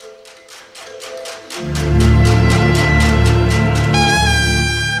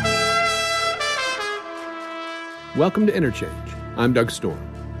Welcome to Interchange. I'm Doug Storm.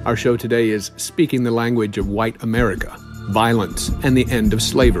 Our show today is Speaking the Language of White America, Violence and the End of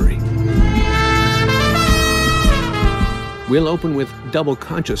Slavery. We'll open with Double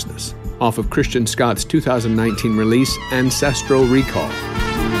Consciousness, off of Christian Scott's 2019 release, Ancestral Recall.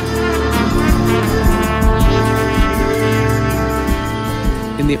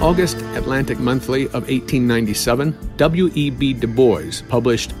 In the August Atlantic Monthly of 1897, W.E.B. Du Bois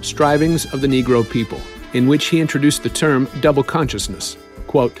published Strivings of the Negro People, in which he introduced the term double consciousness.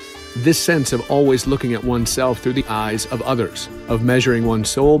 Quote, "This sense of always looking at oneself through the eyes of others, of measuring one's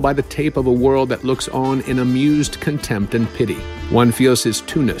soul by the tape of a world that looks on in amused contempt and pity. One feels his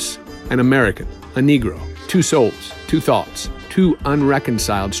two-ness, an American, a Negro, two souls, two thoughts, two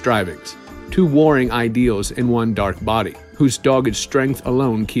unreconciled strivings, two warring ideals in one dark body, whose dogged strength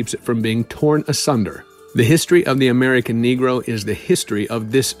alone keeps it from being torn asunder. The history of the American Negro is the history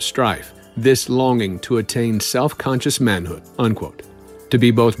of this strife, this longing to attain self-conscious manhood," unquote. To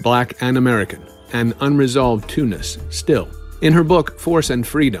be both black and American, an unresolved two-ness still. In her book, Force and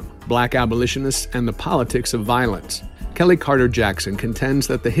Freedom, Black Abolitionists and the Politics of Violence, Kelly Carter Jackson contends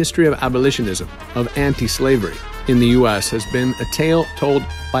that the history of abolitionism, of anti-slavery, in the U.S. has been a tale told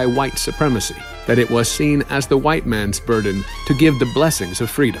by white supremacy, that it was seen as the white man's burden to give the blessings of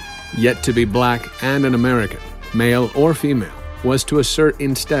freedom. Yet to be black and an American, male or female, was to assert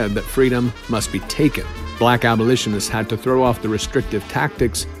instead that freedom must be taken. Black abolitionists had to throw off the restrictive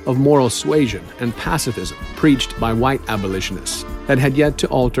tactics of moral suasion and pacifism preached by white abolitionists that had yet to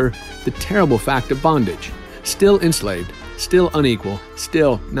alter the terrible fact of bondage. Still enslaved, still unequal,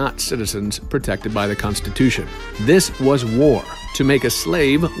 still not citizens protected by the Constitution. This was war. To make a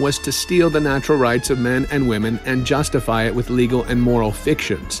slave was to steal the natural rights of men and women and justify it with legal and moral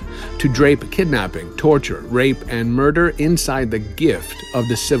fictions. To drape kidnapping, torture, rape, and murder inside the gift of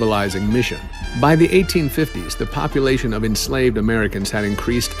the civilizing mission. By the 1850s, the population of enslaved Americans had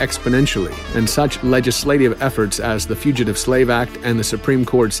increased exponentially, and such legislative efforts as the Fugitive Slave Act and the Supreme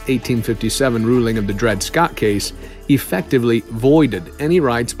Court's 1857 ruling of the Dred Scott case effectively voided any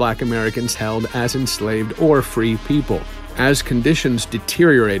rights black Americans held as enslaved or free people. As conditions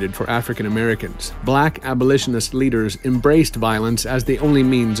deteriorated for African Americans, black abolitionist leaders embraced violence as the only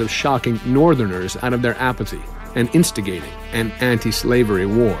means of shocking Northerners out of their apathy and instigating an anti-slavery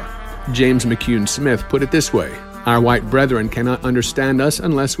war. James McCune Smith put it this way: "Our white brethren cannot understand us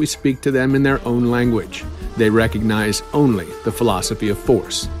unless we speak to them in their own language. They recognize only the philosophy of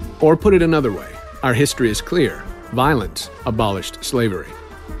force." Or put it another way, our history is clear. Violence abolished slavery.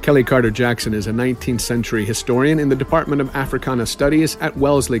 Kelly Carter Jackson is a 19th century historian in the Department of Africana Studies at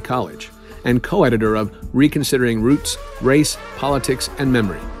Wellesley College and co-editor of Reconsidering Roots, Race, Politics, and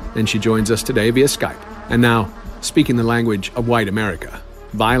Memory. And she joins us today via Skype. And now, Speaking the Language of White America,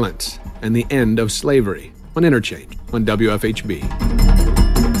 Violence and the End of Slavery on Interchange on WFHB.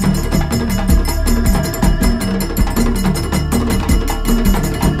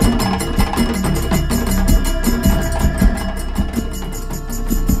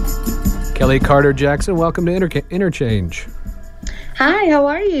 Kelly Carter Jackson, welcome to Interchange. Hi, how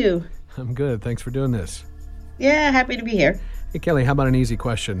are you? I'm good. Thanks for doing this. Yeah, happy to be here. Hey, Kelly, how about an easy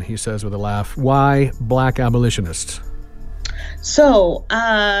question? He says with a laugh. Why black abolitionists? So,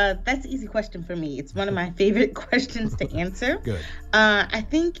 that's an easy question for me. It's one of my favorite questions to answer. Good. I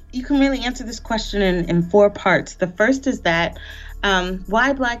think you can really answer this question in four parts. The first is that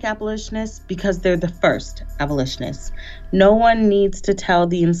why black abolitionists? Because they're the first abolitionists. No one needs to tell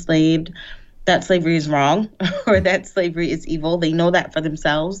the enslaved that slavery is wrong or that slavery is evil. They know that for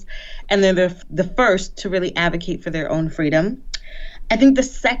themselves. And they're the first to really advocate for their own freedom. I think the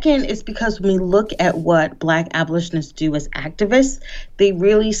second is because when we look at what black abolitionists do as activists, they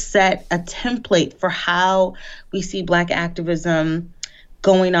really set a template for how we see black activism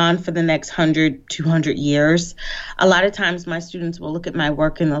going on for the next 100, 200 years. A lot of times my students will look at my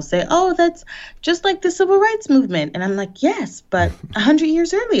work and they'll say, oh, that's just like the civil rights movement. And I'm like, yes, but 100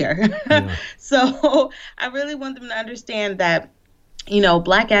 years earlier. Yeah. So I really want them to understand that, you know,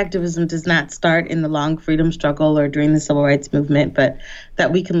 black activism does not start in the long freedom struggle or during the civil rights movement, but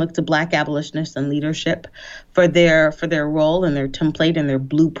that we can look to black abolitionists and leadership for their role and their template and their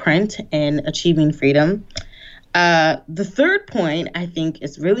blueprint in achieving freedom. The third point I think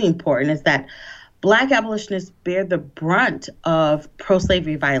is really important is that black abolitionists bear the brunt of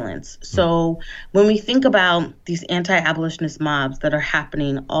pro-slavery violence. So when we think about these anti-abolitionist mobs that are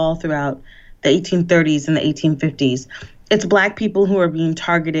happening all throughout the 1830s and the 1850s, It's Black people who are being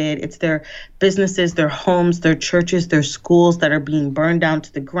targeted. It's their businesses, their homes, their churches, their schools that are being burned down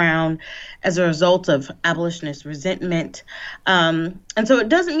to the ground as a result of abolitionist resentment. And so it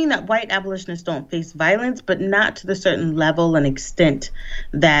doesn't mean that white abolitionists don't face violence, but not to the certain level and extent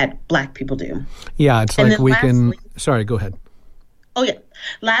that Black people do. Yeah, it's like we can... Sorry, go ahead. Oh, yeah.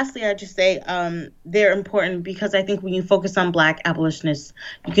 Lastly, I'd just say they're important because I think when you focus on Black abolitionists,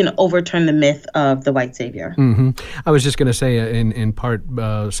 you can overturn the myth of the white savior. Mm-hmm. I was just going to say, in part,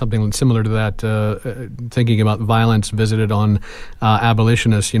 something similar to that, thinking about violence visited on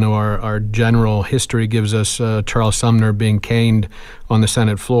abolitionists. Our general history gives us Charles Sumner being caned on the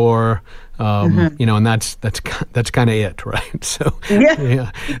Senate floor. And that's kind of it, right? So,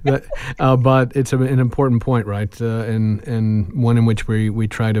 but it's an important point, right? And one in which we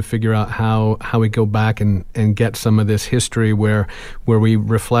try to figure out how we go back and get some of this history where we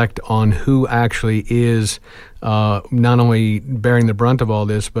reflect on who actually is not only bearing the brunt of all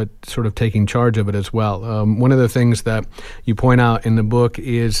this, but sort of taking charge of it as well. One of the things that you point out in the book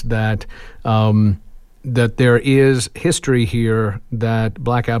is that that there is history here that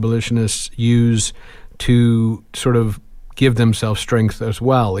Black abolitionists use to sort of give themselves strength as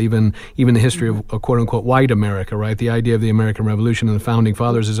well. Even the history of quote unquote white America, right? The idea of the American Revolution and the Founding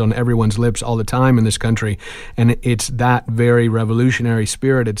Fathers is on everyone's lips all the time in this country, and it's that very revolutionary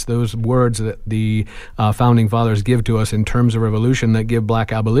spirit. It's those words that the Founding Fathers give to us in terms of revolution that give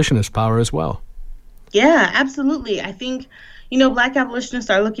Black abolitionists power as well. Yeah, absolutely. I think Black abolitionists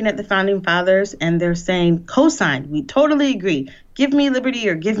are looking at the Founding Fathers and they're saying, co-sign, we totally agree. Give me liberty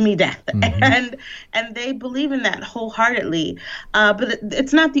or give me death. Mm-hmm. And they believe in that wholeheartedly. But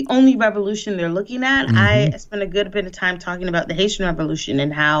it's not the only revolution they're looking at. Mm-hmm. I spent a good bit of time talking about the Haitian Revolution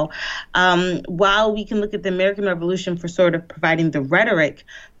and how while we can look at the American Revolution for sort of providing the rhetoric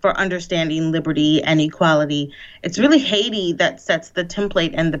for understanding liberty and equality, it's really Haiti that sets the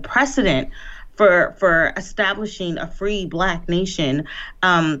template and the precedent for establishing a free Black nation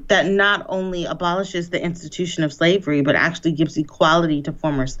that not only abolishes the institution of slavery, but actually gives equality to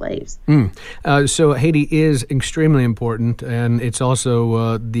former slaves. So Haiti is extremely important, and it's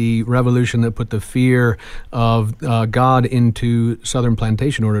also the revolution that put the fear of God into Southern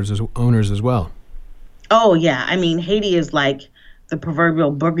plantation owners as well. Oh, yeah. I mean, Haiti is like the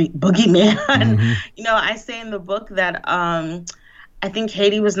proverbial boogeyman. Mm-hmm. I say in the book that I think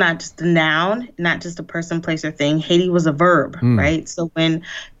Haiti was not just a noun, not just a person, place, or thing. Haiti was a verb, right? So when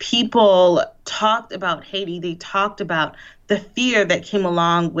people talked about Haiti, they talked about the fear that came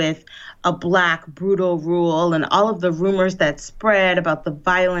along with a Black brutal rule and all of the rumors that spread about the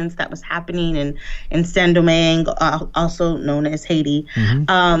violence that was happening in Saint-Domingue, also known as Haiti.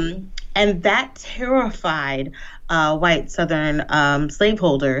 Mm-hmm. And that terrified white Southern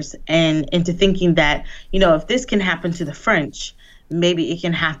slaveholders and into thinking that, if this can happen to the French, maybe it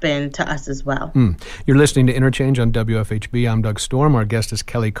can happen to us as well. You're listening to Interchange on WFHB. I'm Doug Storm. Our guest is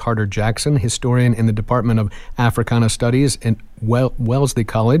Kelly Carter Jackson, historian in the Department of Africana Studies at Wellesley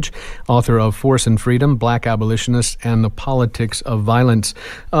College, author of Force and Freedom, Black Abolitionists, and the Politics of Violence.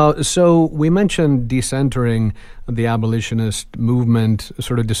 So we mentioned decentering the abolitionist movement,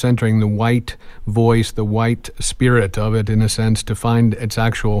 sort of decentering the white voice, the white spirit of it, in a sense, to find its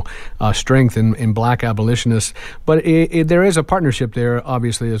actual strength in Black abolitionists. But there is a partnership there,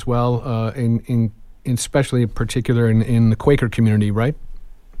 obviously, as well, in especially particular in the Quaker community, right?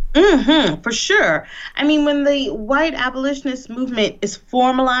 Mm-hmm, for sure. I mean, when the white abolitionist movement is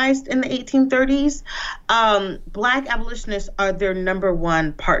formalized in the 1830s, Black abolitionists are their number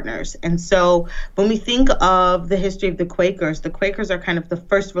one partners. And so when we think of the history of the Quakers are kind of the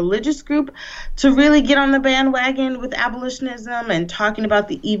first religious group to really get on the bandwagon with abolitionism and talking about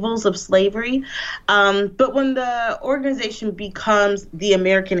the evils of slavery. But when the organization becomes the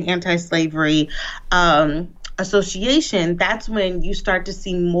American Anti-Slavery Association, that's when you start to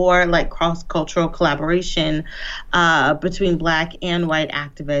see more like cross-cultural collaboration between Black and white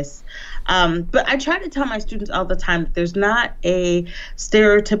activists. But I try to tell my students all the time that there's not a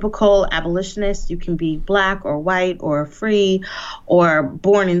stereotypical abolitionist. You can be Black or white or free or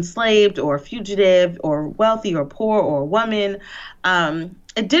born enslaved or fugitive or wealthy or poor or a woman.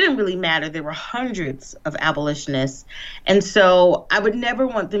 It didn't really matter. There were hundreds of abolitionists. And so I would never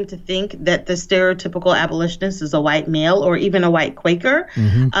want them to think that the stereotypical abolitionist is a white male or even a white Quaker,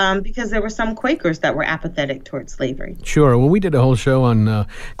 because there were some Quakers that were apathetic towards slavery. Sure. Well, we did a whole show on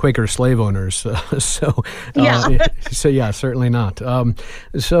Quaker slave owners. So certainly not.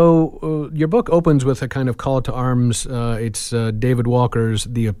 So your book opens with a kind of call to arms. It's David Walker's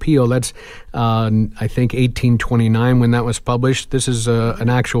The Appeal. That's, I think, 1829 when that was published. This is an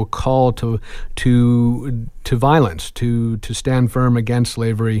actual call to violence, to stand firm against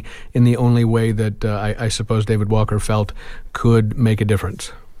slavery in the only way that I suppose David Walker felt could make a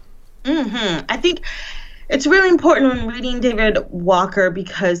difference. Mm-hmm. I think it's really important when reading David Walker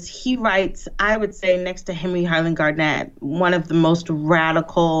because he writes, I would say, next to Henry Highland Garnet, one of the most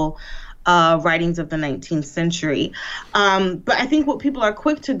radical writings of the 19th century. But I think what people are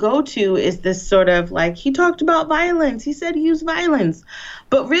quick to go to is this sort of like, he talked about violence. He said he used violence.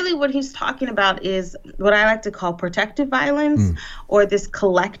 But really what he's talking about is what I like to call protective violence or this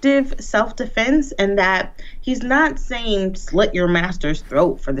collective self-defense, and that he's not saying slit your master's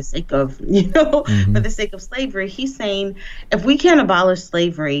throat for the sake of, for the sake of slavery. He's saying if we can't abolish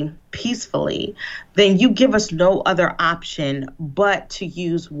slavery peacefully, then you give us no other option but to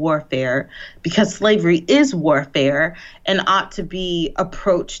use warfare, because slavery is warfare and ought to be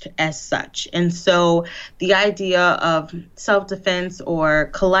approached as such. And so the idea of self-defense or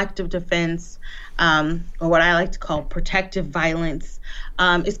collective defense, or what I like to call protective violence,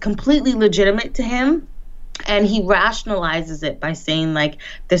 is completely legitimate to him. And he rationalizes it by saying, like,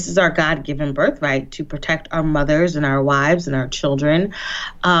 this is our God-given birthright to protect our mothers and our wives and our children.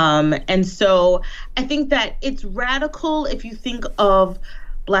 And so I think that it's radical if you think of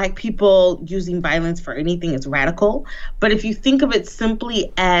Black people using violence for anything, it's radical. But if you think of it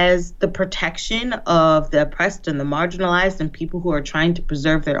simply as the protection of the oppressed and the marginalized and people who are trying to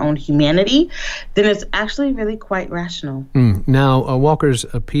preserve their own humanity, then it's actually really quite rational. Now, Walker's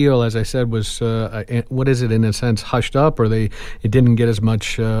appeal, as I said, was, what is it, in a sense, hushed up, or it didn't get as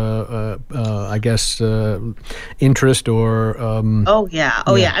much, interest or... Oh, yeah.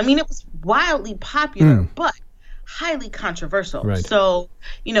 I mean, it was wildly popular, but highly controversial. Right. So,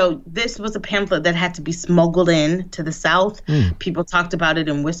 this was a pamphlet that had to be smuggled in to the South. People talked about it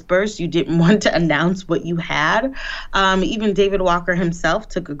in whispers. You didn't want to announce what you had. Even David Walker himself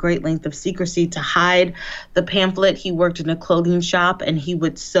took a great length of secrecy to hide the pamphlet. He worked in a clothing shop, and he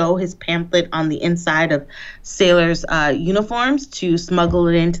would sew his pamphlet on the inside of sailors' uniforms to smuggle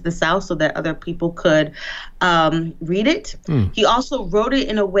it into the South so that other people could read it. He also wrote it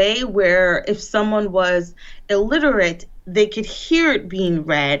in a way where if someone was illiterate, they could hear it being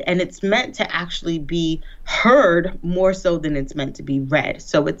read, and it's meant to actually be heard more so than it's meant to be read.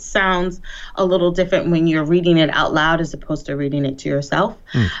 So it sounds a little different when you're reading it out loud as opposed to reading it to yourself.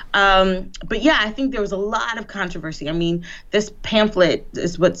 But yeah, I think there was a lot of controversy. I mean, this pamphlet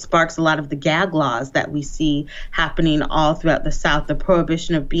is what sparks a lot of the gag laws that we see happening all throughout the South, the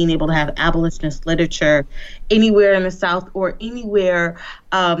prohibition of being able to have abolitionist literature anywhere in the South or anywhere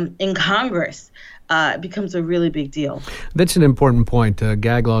in Congress. Becomes a really big deal. That's an important point.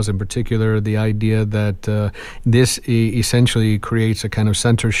 Gag laws in particular, the idea that this essentially creates a kind of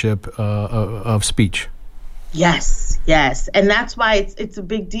censorship of speech. Yes. And that's why it's a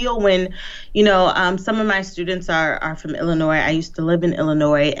big deal when, some of my students are from Illinois. I used to live in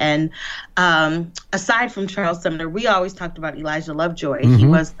Illinois. And aside from Charles Sumner, we always talked about Elijah Lovejoy. He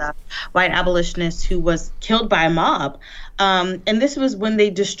was the white abolitionist who was killed by a mob. And this was when they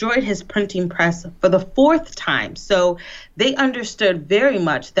destroyed his printing press for the fourth time. So they understood very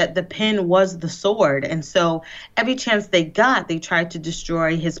much that the pen was the sword. And so every chance they got, they tried to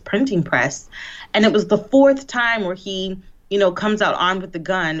destroy his printing press. And it was the fourth time where he, comes out armed with the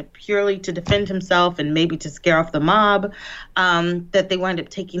gun purely to defend himself and maybe to scare off the mob, that they wound up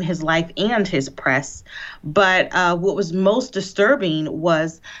taking his life and his press. But what was most disturbing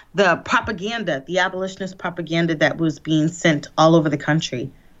was the propaganda, the abolitionist propaganda that was being sent all over the country.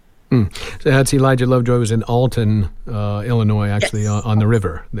 So that's Elijah Lovejoy was in Alton, Illinois, actually, on the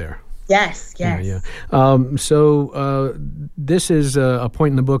river there. Yes. Yeah. So this is a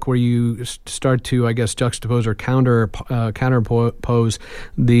point in the book where you start to, I guess, juxtapose or counterpose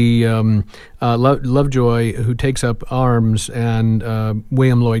the Lovejoy, who takes up arms, and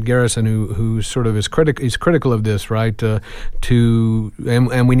William Lloyd Garrison, who sort of is critical of this, right? And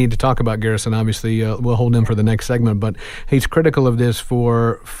we need to talk about Garrison. Obviously, we'll hold him for the next segment, but he's critical of this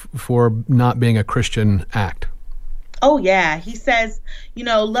for not being a Christian act. Oh, yeah. He says,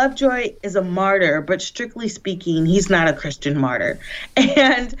 Lovejoy is a martyr, but strictly speaking, he's not a Christian martyr.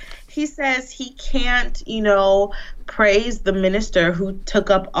 And he says he can't, praise the minister who took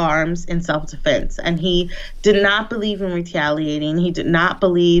up arms in self-defense. And he did not believe in retaliating. He did not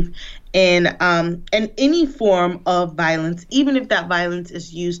believe in any form of violence, even if that violence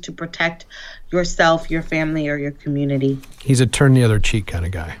is used to protect yourself, your family, or your community. He's a turn the other cheek kind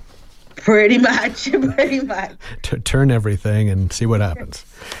of guy. Pretty much. Turn everything and see what happens.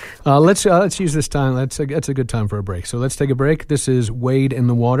 Let's use this time. That's a good time for a break. So let's take a break. This is Wade in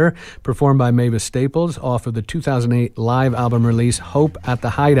the Water, performed by Mavis Staples off of the 2008 live album release, Hope at the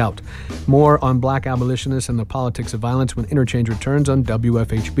Hideout. More on Black abolitionists and the politics of violence when Interchange returns on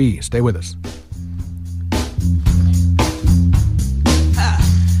WFHB. Stay with us.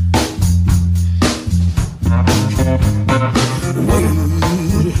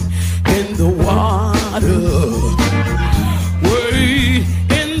 Wade in the water, wade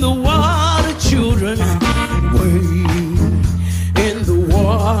in the water, children, wade in the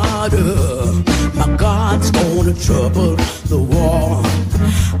water. My God's gonna trouble the war.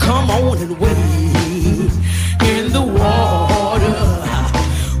 Come on and wade in the water,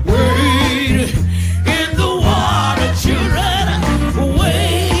 wade in the water, children,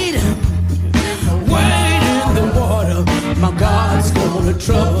 wade in the water. My God's gonna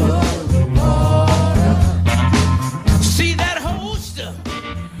trouble the water. See that host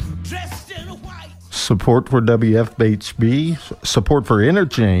dressed in white. Support for WFHB, support for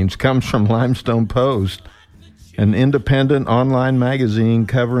Interchange comes from Limestone Post, an independent online magazine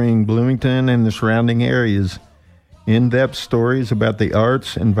covering Bloomington and the surrounding areas. In-depth stories about the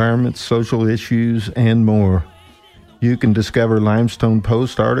arts, environment, social issues, and more. You can discover Limestone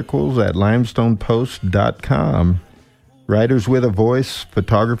Post articles at limestonepost.com. Writers with a voice,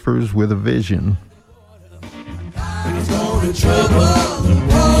 photographers with a vision. He's gonna trouble the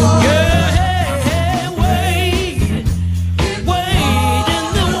water. Yeah, wade in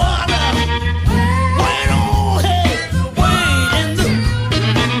the water. Wade on, hey, wade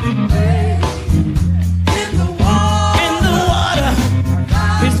in the water.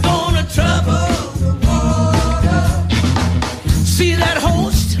 He's gonna trouble the water. See that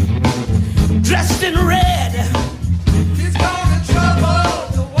host dressed in red.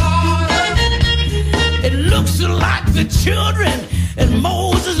 Looks like the children and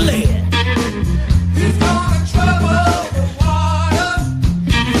Moses led. He's gonna trouble the water.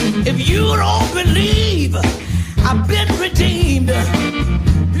 If you don't believe I've been redeemed,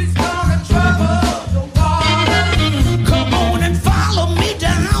 he's gonna trouble the water. Come on and follow me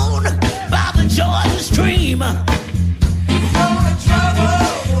down by the Jordan stream. He's gonna trouble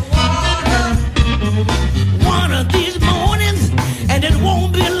the water. One of these mornings, and it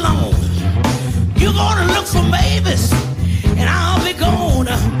won't be long. You're gonna look for Mavis, and I'll be gone.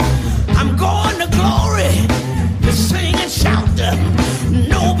 I'm going to glory to sing and shout.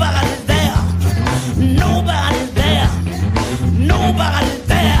 Nobody's there, nobody's there, nobody's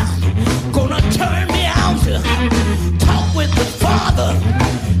there. Gonna turn me out, talk with the Father,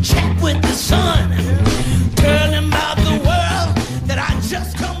 chat with the Son, tell him about the world that I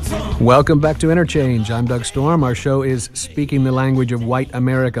just come from. Welcome back to Interchange. I'm Doug Storm. Our show is Speaking the Language of White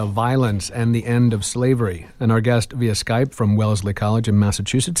America, Violence and the End of Slavery. And our guest via Skype from Wellesley College in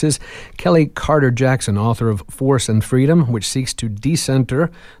Massachusetts is Kelly Carter Jackson, author of Force and Freedom, which seeks to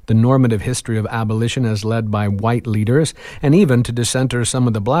decenter the normative history of abolition as led by white leaders, and even to decenter some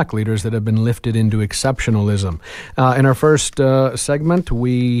of the black leaders that have been lifted into exceptionalism. In our first segment,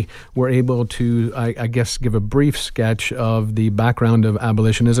 we were able to, I guess, give a brief sketch of the background of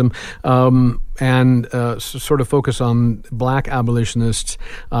abolitionism. And sort of focus on black abolitionists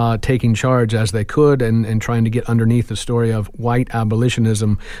taking charge as they could and trying to get underneath the story of white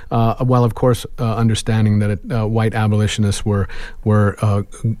abolitionism, while of course understanding that white abolitionists were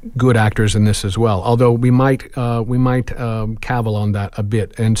good actors in this as well. Although we might cavil on that a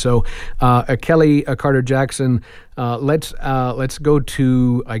bit. And so Kelly Carter Jackson, let's go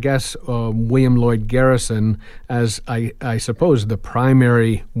to, I guess, William Lloyd Garrison as I suppose the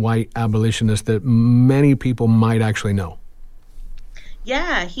primary white abolitionist that many people might actually know.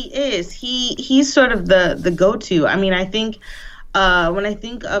 Yeah, he is. He's sort of the go-to. I mean, I think when I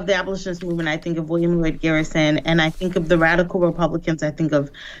think of the abolitionist movement, I think of William Lloyd Garrison, and I think of the radical Republicans. I think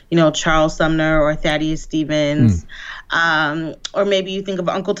of, Charles Sumner or Thaddeus Stevens, or maybe you think of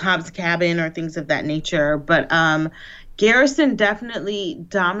Uncle Tom's Cabin or things of that nature. But Garrison definitely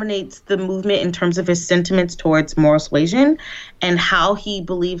dominates the movement in terms of his sentiments towards moral suasion and how he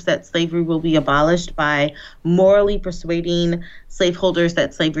believes that slavery will be abolished by morally persuading slaveholders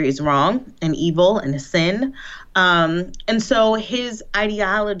that slavery is wrong and evil and a sin. And so his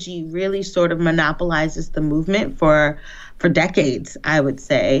ideology really sort of monopolizes the movement for decades, I would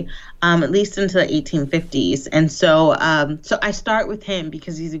say, at least into the 1850s. And so I start with him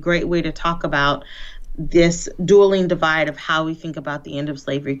because he's a great way to talk about this dueling divide of how we think about the end of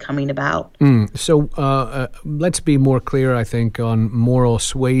slavery coming about. So let's be more clear, I think, on moral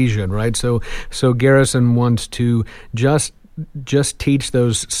suasion, right? So Garrison wants to just just teach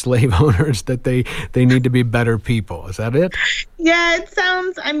those slave owners that they need to be better people. Is that it? Yeah, it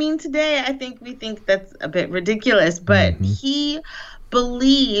sounds, today I think we think that's a bit ridiculous, but he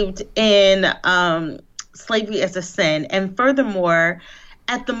believed in slavery as a sin. And furthermore,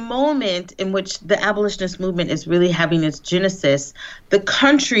 at the moment in which the abolitionist movement is really having its genesis, the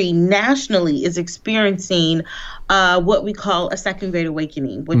country nationally is experiencing what we call a second great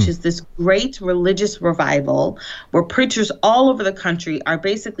awakening, which is this great religious revival where preachers all over the country are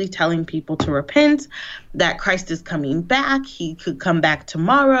basically telling people to repent, that Christ is coming back, he could come back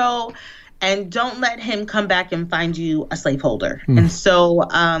tomorrow, and don't let him come back and find you a slaveholder. And so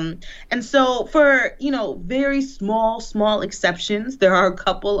for, very small exceptions, there are a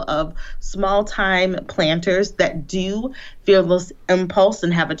couple of small time planters that do feel this impulse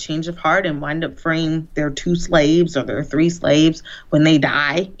and have a change of heart and wind up freeing their 2 slaves or their 3 slaves when they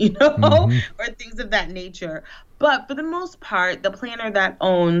die, or things of that nature. But for the most part, the planter that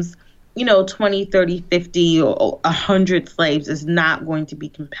owns 20, 30, 50, or 100 slaves is not going to be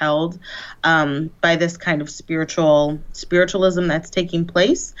compelled by this kind of spiritualism that's taking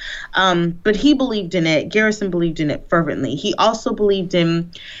place. But he believed in it. Garrison believed in it fervently. He also believed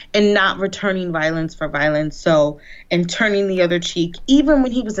in not returning violence for violence, and turning the other cheek. Even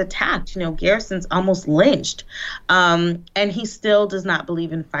when he was attacked, Garrison's almost lynched. And he still does not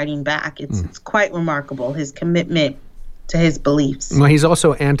believe in fighting back. It's quite remarkable, his commitment to his beliefs. Well, he's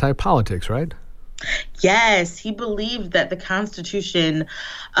also anti-politics, right? Yes, he believed that the Constitution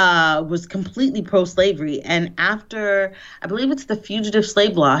was completely pro-slavery. And after, I believe it's the Fugitive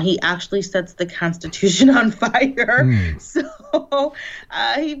Slave Law, he actually sets the Constitution on fire. So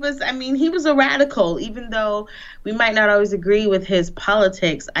he was a radical. Even though we might not always agree with his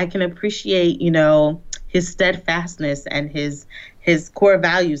politics, I can appreciate, his steadfastness and his core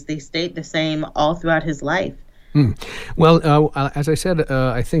values. They stayed the same all throughout his life. Well, as I said,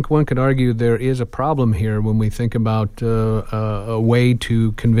 I think one could argue there is a problem here when we think about a way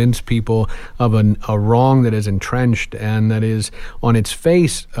to convince people of a wrong that is entrenched and that is on its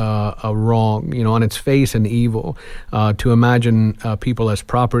face a wrong, on its face an evil. To imagine people as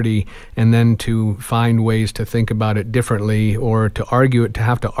property and then to find ways to think about it differently or to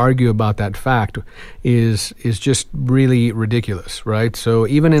have to argue about that fact is just really ridiculous, right? So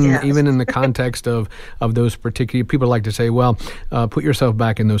even in the context of those particular people like to say, well, put yourself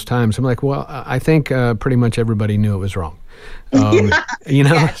back in those times. I'm like, well, I think pretty much everybody knew it was wrong.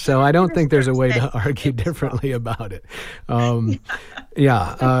 So I don't think there's a way to argue differently about it. But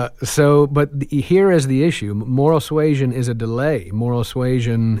here is the issue. Moral suasion is a delay. Moral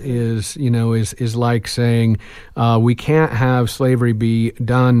suasion is like saying we can't have slavery be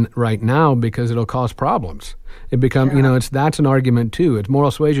done right now because it'll cause problems. It becomes, that's an argument too. It's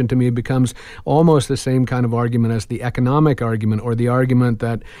moral suasion to me becomes almost the same kind of argument as the economic argument or the argument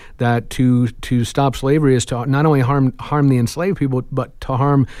that to stop slavery is to not only harm the enslaved people, but to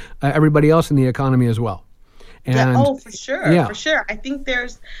harm everybody else in the economy as well. And, for sure. I think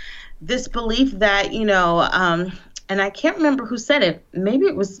there's this belief that, and I can't remember who said it. Maybe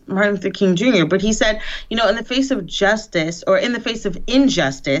it was Martin Luther King Jr., but he said, in the face of justice or in the face of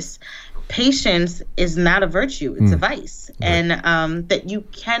injustice, patience is not a virtue, it's a vice. Right. And that you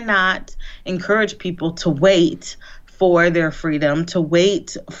cannot encourage people to wait for their freedom, to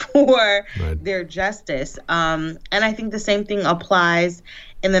wait for their justice. And I think the same thing applies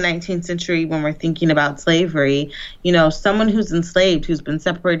in the 19th century when we're thinking about slavery. Someone who's enslaved, who's been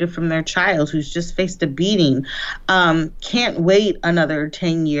separated from their child, who's just faced a beating, can't wait another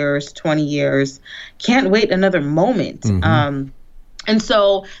 10 years, 20 years, can't wait another moment. And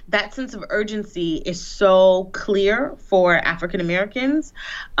so that sense of urgency is so clear for African Americans.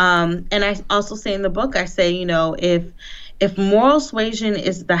 And I also say in the book, I say, if moral suasion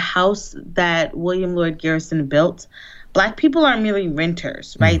is the house that William Lloyd Garrison built, Black people are merely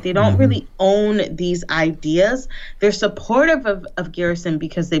renters, right? They don't really own these ideas. They're supportive of Garrison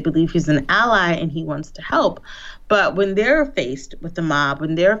because they believe he's an ally and he wants to help. But when they're faced with the mob,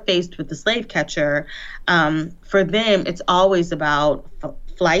 when they're faced with the slave catcher, for them, it's always about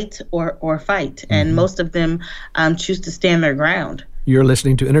flight or fight. And most of them choose to stand their ground. You're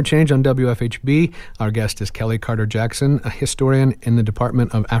listening to Interchange on WFHB. Our guest is Kelly Carter Jackson, a historian in the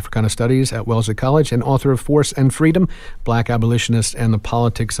Department of Africana Studies at Wellesley College and author of Force and Freedom, Black Abolitionists and the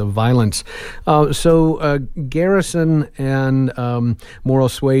Politics of Violence. So Garrison and moral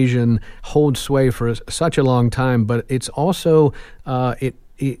suasion hold sway for such a long time, but it's also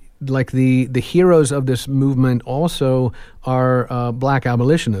like the heroes of this movement also are black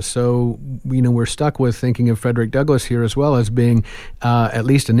abolitionists. So, we're stuck with thinking of Frederick Douglass here as well as being, at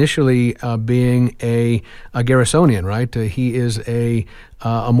least initially, being a Garrisonian, right? He is a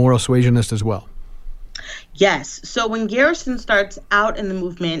moral suasionist as well. Yes. So when Garrison starts out in the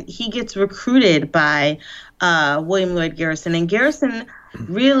movement, he gets recruited by William Lloyd Garrison, and Garrison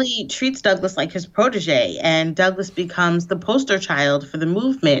really treats Douglass like his protege, and Douglass becomes the poster child for the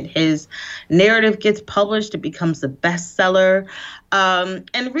movement. His narrative gets published, it becomes a bestseller,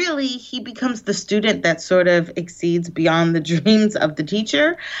 and really he becomes the student that sort of exceeds beyond the dreams of the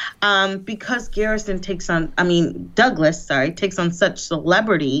teacher, because Douglass takes on such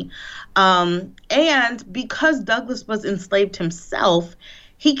celebrity, and because Douglass was enslaved himself,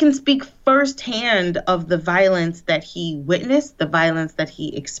 he can speak firsthand of the violence that he witnessed, the violence that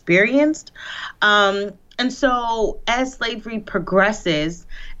he experienced. And so as slavery progresses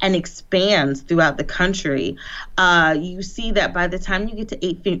and expands throughout the country, you see that by the time you get to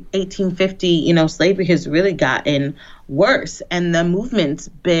 1850, slavery has really gotten worse. And the movement's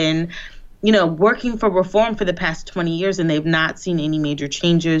been working for reform for the past 20 years, and they've not seen any major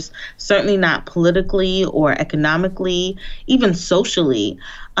changes, certainly not politically or economically, even socially.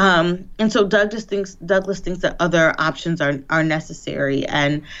 And so Douglass thinks that other options are necessary.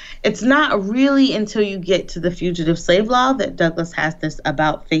 And it's not really until you get to the fugitive slave law that Douglass has this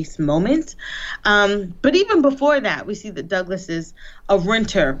about-face moment. But even before that, we see that Douglass is a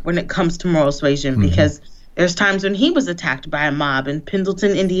renter when it comes to moral suasion, because there's times when he was attacked by a mob in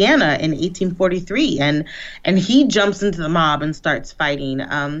Pendleton, Indiana in 1843, and he jumps into the mob and starts fighting.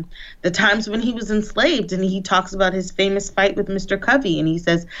 The times when he was enslaved, and he talks about his famous fight with Mr. Covey, and he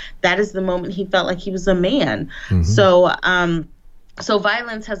says that is the moment he felt like he was a man. So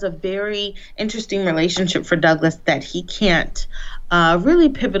violence has a very interesting relationship for Douglass that he can't really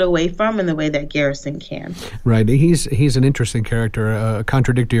pivot away from in the way that Garrison can. Right. He's an interesting character,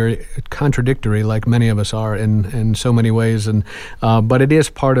 contradictory like many of us are in so many ways, and but it is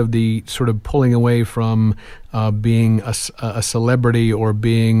part of the sort of pulling away from being a celebrity or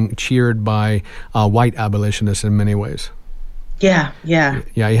being cheered by white abolitionists in many ways. Yeah.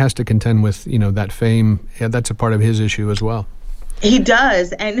 He has to contend with that fame. Yeah, that's a part of his issue as well. He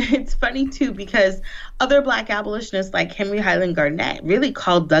does. And it's funny, too, because other black abolitionists like Henry Highland Garnett really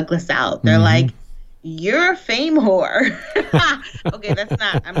called Douglass out. They're like, you're a fame whore. Okay,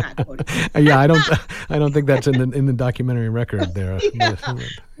 I'm not quoting. Yeah, I don't think that's in the documentary record there.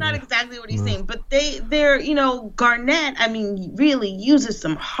 Not exactly what he's saying, but they're Garnett, really uses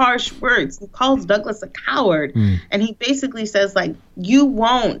some harsh words. He calls Douglass a coward, and he basically says, you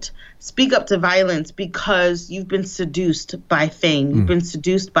won't speak up to violence because you've been seduced by fame, you've been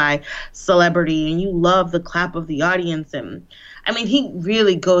seduced by celebrity, and you love the clap of the audience. And he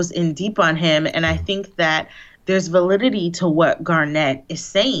really goes in deep on him, and I think that there's validity to what Garnett is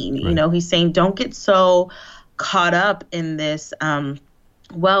saying. Right. He's saying don't get so caught up in this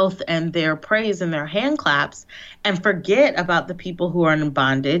wealth and their praise and their hand claps and forget about the people who are in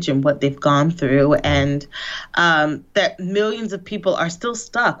bondage and what they've gone through, and that millions of people are still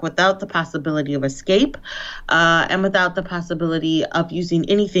stuck without the possibility of escape, and without the possibility of using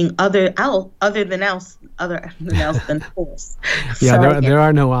anything other than force. Yeah, there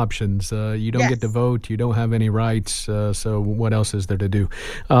are no options. You don't get to vote. You don't have any rights. So what else is there to do?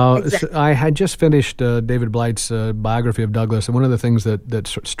 Exactly. So I had just finished David Blight's biography of Douglass, and one of the things that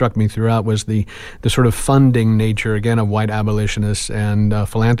struck me throughout was the sort of funding nature again of white abolitionists and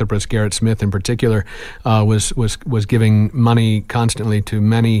philanthropist Gerrit Smith in particular was giving money constantly to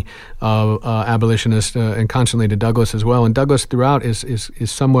many abolitionists and constantly to Douglass as well. And Douglass throughout is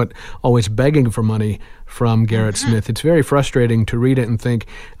somewhat always begging for money from Gerrit Smith. It's very frustrating to read it and think,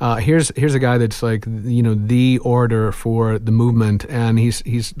 here's a guy that's like, the orator for the movement, and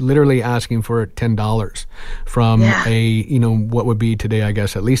he's literally asking for $10 from a, what would be today, I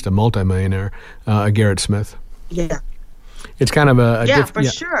guess, at least a multimillionaire, Gerrit Smith. Yeah. It's kind of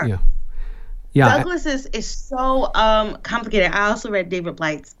sure. Yeah. Douglass is so complicated. I also read David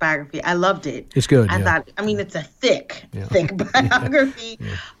Blight's biography. I loved it. It's good. I thought, it's a thick biography,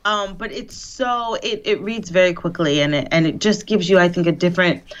 but it's so it reads very quickly, and it just gives you, I think, a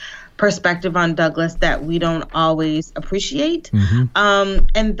different perspective on Douglass that we don't always appreciate.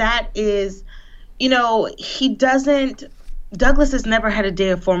 And that is, Douglass has never had a day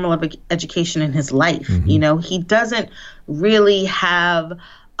of formal education in his life. He doesn't really have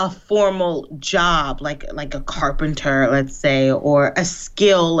a formal job like a carpenter, let's say, or a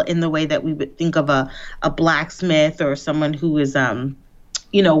skill in the way that we would think of a blacksmith or someone who is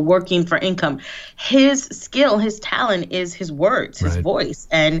working for income. His skill, his talent is his words, his voice,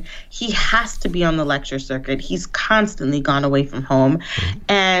 and he has to be on the lecture circuit. He's constantly gone away from home,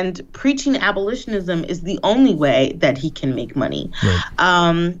 and preaching abolitionism is the only way that he can make money.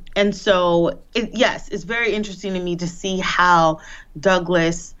 And so, it's very interesting to me to see how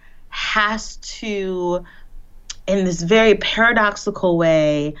Douglass has to, in this very paradoxical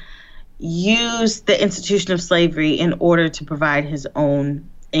way, use the institution of slavery in order to provide his own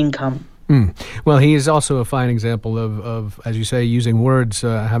income. Well, he is also a fine example of, as you say, using words,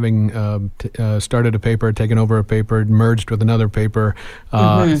 having started a paper, taken over a paper, merged with another paper.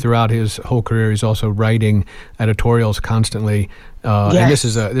 Throughout his whole career, he's also writing editorials constantly. And this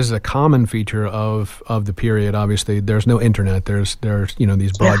is a common feature of the period. Obviously, there's no internet. There's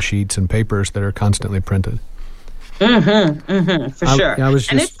these broadsheets and papers that are constantly printed. For sure.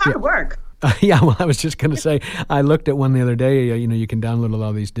 And it's hard work. Well, I was just going to say, I looked at one the other day. You can download a lot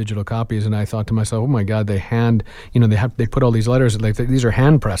of these digital copies, and I thought to myself, oh my God, they put all these letters, like these are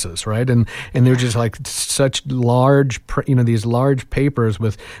hand presses, right? And they're just like such large, these large papers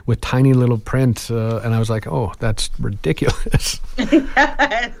with tiny little print, and I was like, oh, that's ridiculous.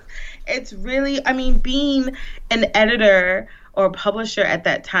 Yes. It's really, being an editor or a publisher at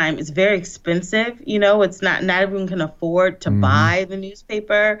that time is very expensive. It's not everyone can afford to buy the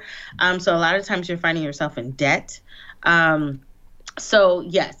newspaper. So a lot of times you're finding yourself in debt. So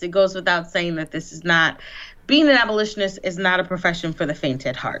yes, it goes without saying that this is not, being an abolitionist is not a profession for the faint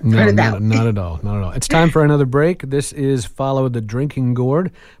at heart. No, not at all. It's time for another break. This is Follow the Drinking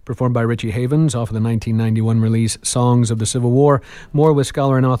Gourd, performed by Richie Havens off of the 1991 release Songs of the Civil War. More with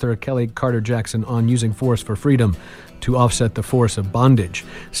scholar and author Kelly Carter Jackson on using force for freedom to offset the force of bondage.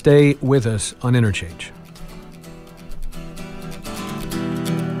 Stay with us on Interchange.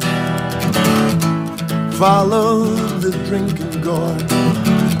 Follow the drinking gourd.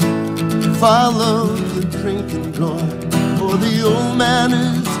 Follow the drinking gourd. For the old man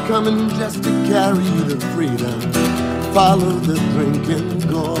is coming just to carry you to freedom. Follow the drinking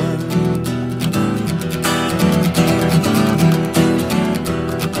gourd.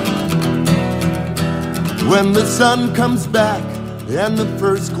 When the sun comes back and the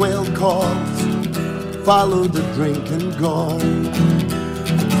first quail calls, follow the drinking gourd.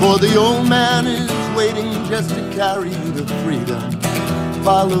 For the old man is waiting just to carry you to freedom.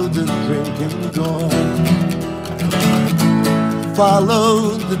 Follow the drinking gourd. Follow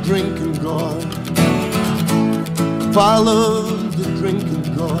the drinking gourd. Follow the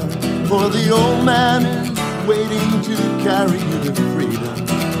drinking gourd. For the old man is waiting to carry you to freedom.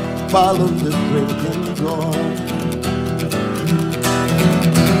 Follow the drinking gourd.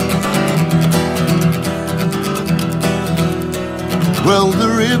 Well, the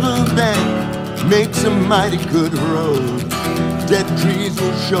riverbank makes a mighty good road. Dead trees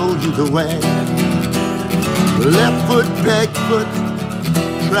will show you the way. Left foot, peg foot,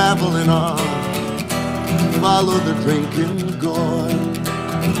 traveling on. Follow the drinking gourd.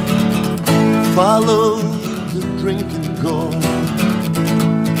 Follow the drinking gourd.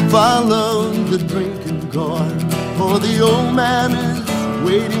 Follow the drinking gourd. For the old man is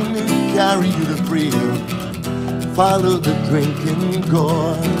waiting to carry you to freedom. Follow the drinking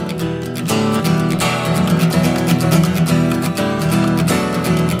gourd.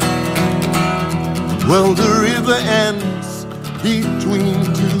 Well, the river ends between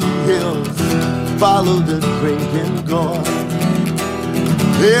two hills. Follow the drinking gourd.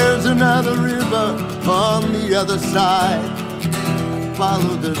 There's another river on the other side.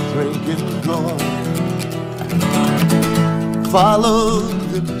 Follow the drinking gourd. Follow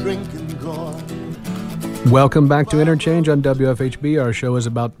the drinking gourd. Welcome back to Interchange on WFHB. Our show is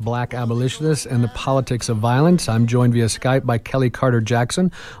about black abolitionists and the politics of violence. I'm joined via Skype by Kelly Carter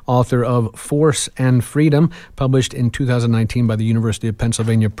Jackson, author of Force and Freedom, published in 2019 by the University of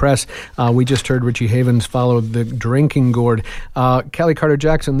Pennsylvania Press. We just heard Richie Havens Follow the Drinking Gourd. Kelly Carter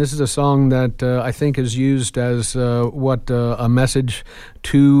Jackson, this is a song that I think is used as a message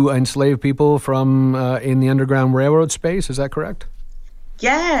to enslaved people from in the Underground Railroad space. Is that correct?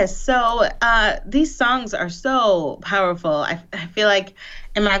 Yes. So these songs are so powerful. I feel like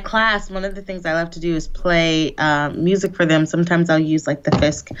in my class, one of the things I love to do is play music for them. Sometimes I'll use like the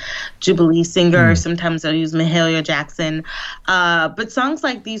Fisk Jubilee Singer. Sometimes I'll use Mahalia Jackson. But songs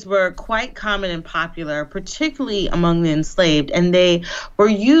like these were quite common and popular, particularly among the enslaved. And they were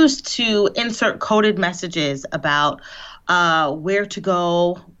used to insert coded messages about where to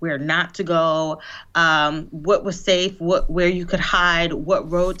go, where not to go, what was safe, where you could hide, what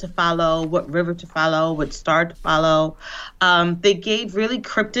road to follow, what river to follow, what star to follow. They gave really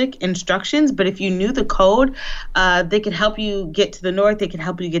cryptic instructions, but if you knew the code, they could help you get to the north. They could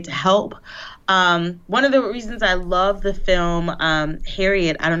help you get to help. One of the reasons I love the film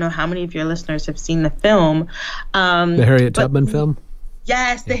Harriet, I don't know how many of your listeners have seen the film. The Harriet Tubman film?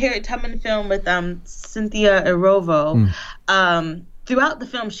 Yes, the Harriet Tubman film with Cynthia Erivo. Throughout the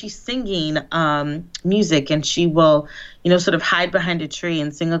film, she's singing music, and she will, sort of hide behind a tree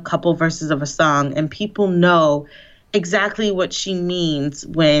and sing a couple verses of a song, and people know exactly what she means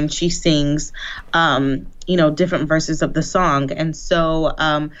when she sings, different verses of the song. And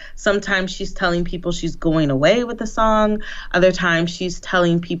so sometimes she's telling people she's going away with the song. Other times she's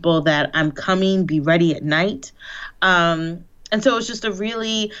telling people that I'm coming, be ready at night. And so it's just a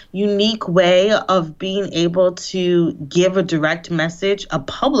really unique way of being able to give a direct message, a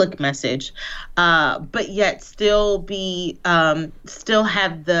public message, but yet still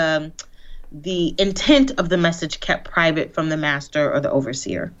have the intent of the message kept private from the master or the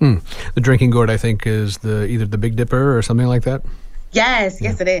overseer. The drinking gourd, I think, is either the Big Dipper or something like that. Yes,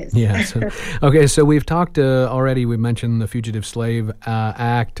 it is. Yeah. Okay, so we've talked already. We mentioned the Fugitive Slave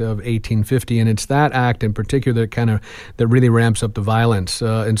Act of 1850, and it's that act in particular that really ramps up the violence.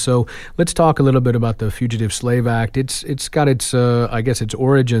 And so let's talk a little bit about the Fugitive Slave Act. It's got its its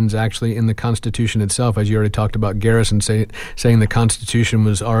origins actually in the Constitution itself, as you already talked about. Garrison saying the Constitution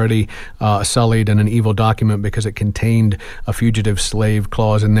was already sullied and an evil document because it contained a fugitive slave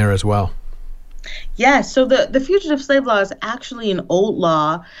clause in there as well. Yeah, so the fugitive slave law is actually an old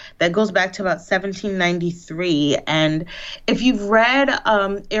law that goes back to about 1793. And if you've read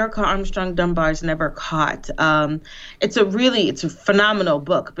Erica Armstrong Dunbar's Never Caught, it's a phenomenal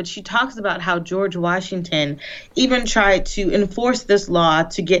book. But she talks about how George Washington even tried to enforce this law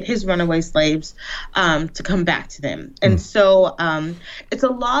to get his runaway slaves to come back to them. And so it's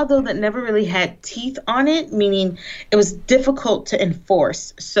a law, though, that never really had teeth on it, meaning it was difficult to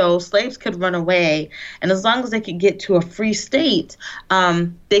enforce. So slaves could run away. And as long as they could get to a free state,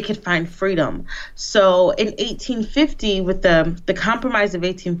 they could find freedom. So in 1850, with the Compromise of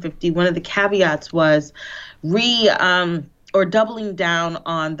 1850, one of the caveats was doubling down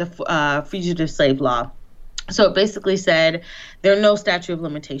on the fugitive slave law. So it basically said there are no statute of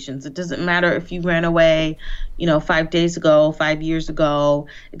limitations. It doesn't matter if you ran away, 5 days ago, 5 years ago.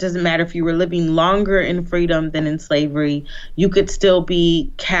 It doesn't matter if you were living longer in freedom than in slavery. You could still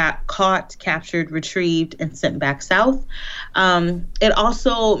be caught, captured, retrieved, and sent back south. It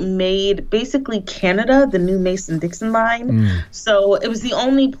also made basically Canada the new Mason-Dixon line. So it was the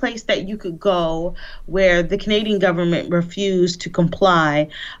only place that you could go where the Canadian government refused to comply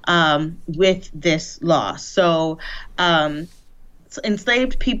with this law. So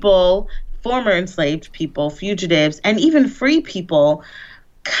enslaved people, former enslaved people, fugitives, and even free people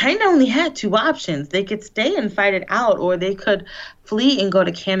kind of only had two options. They could stay and fight it out, or they could flee and go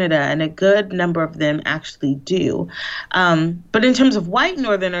to Canada, and a good number of them actually do. But in terms of white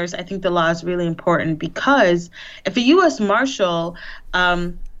Northerners, I think the law is really important because if a U.S. Marshal,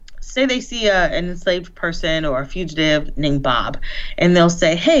 say they see an enslaved person or a fugitive named Bob, and they'll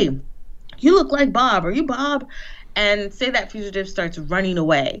say, "Hey, you look like Bob. Are you Bob?" And say that fugitive starts running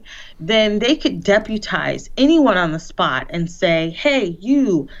away, then they could deputize anyone on the spot and say, "Hey,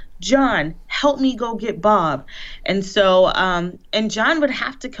 you, John, help me go get Bob." And so, and John would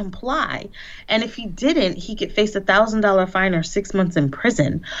have to comply. And if he didn't, he could face $1,000 fine or 6 months in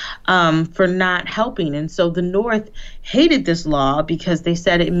prison for not helping. And so the North hated this law because they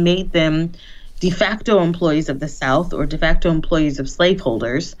said it made them de facto employees of the South or de facto employees of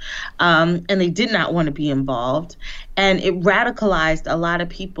slaveholders, and they did not want to be involved. And it radicalized a lot of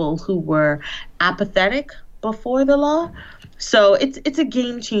people who were apathetic before the law. So it's a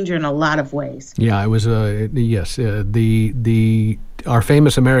game changer in a lot of ways. Yeah, it was our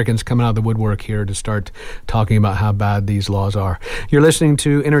famous Americans coming out of the woodwork here to start talking about how bad these laws are. You're listening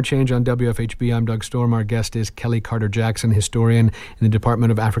to Interchange on WFHB. I'm Doug Storm. Our guest is Kelly Carter Jackson, historian in the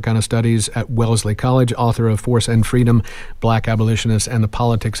Department of Africana Studies at Wellesley College, author of Force and Freedom, Black Abolitionists and the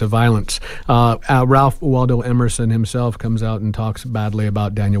Politics of Violence. Ralph Waldo Emerson himself comes out and talks badly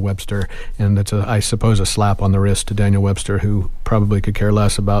about Daniel Webster, and that's, I suppose, a slap on the wrist to Daniel Webster, who probably could care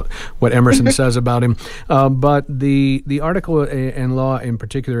less about what Emerson says about him. But the article in Law in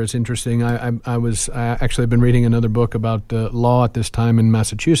particular is interesting. I actually been reading another book about law at this time in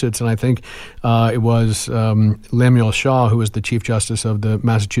Massachusetts, and I think it was Lemuel Shaw, who was the Chief Justice of the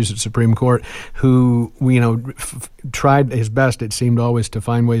Massachusetts Supreme Court, who tried his best, it seemed always, to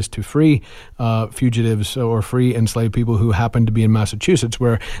find ways to free fugitives or free enslaved people who happened to be in Massachusetts,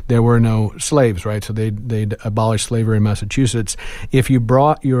 where there were no slaves, right? So they'd abolished slavery in Massachusetts. If you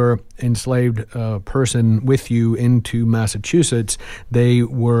brought your enslaved person with you into Massachusetts, they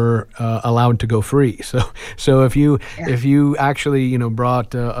were allowed to go free. So if you actually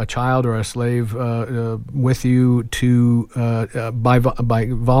brought a child or a slave with you to by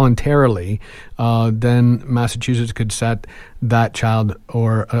voluntarily, then Massachusetts could set that child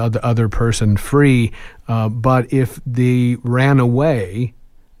or other person free. But if they ran away,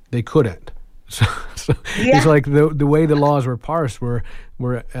 they couldn't. So it's like the way the laws were parsed were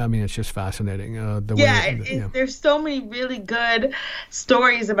I mean, it's just fascinating. There's so many really good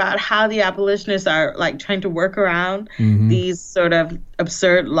stories about how the abolitionists are like trying to work around these sort of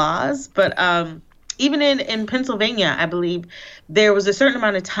absurd laws. But even in Pennsylvania, I believe there was a certain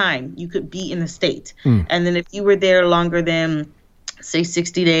amount of time you could be in the state. And then if you were there longer than, say,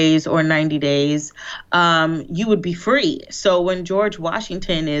 60 days or 90 days, you would be free. So when George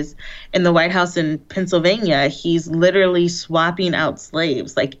Washington is in the White House in Pennsylvania, he's literally swapping out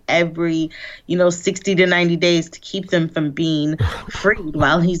slaves like every, 60 to 90 days to keep them from being freed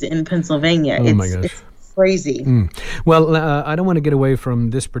while he's in Pennsylvania. My gosh. It's crazy. Well, I don't want to get away from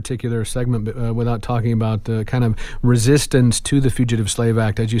this particular segment without talking about the kind of resistance to the Fugitive Slave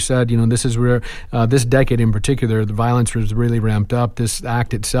Act. As you said, this is where this decade in particular, the violence was really ramped up. This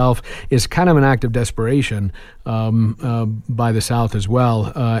act itself is kind of an act of desperation by the South as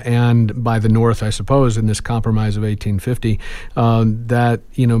well, and by the North, I suppose, in this compromise of 1850. That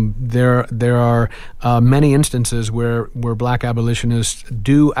there are many instances where Black abolitionists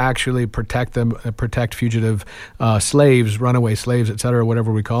do actually protect fugitive slaves, runaway slaves, et cetera,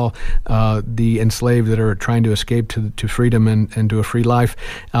 whatever we call the enslaved that are trying to escape to freedom and to a free life.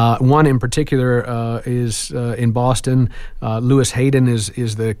 One in particular is in Boston. Lewis Hayden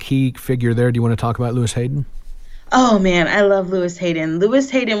is the key figure there. Do you want to talk about Lewis Hayden? Oh, man, I love Lewis Hayden. Lewis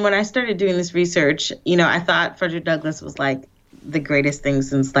Hayden, when I started doing this research, I thought Frederick Douglass was like the greatest thing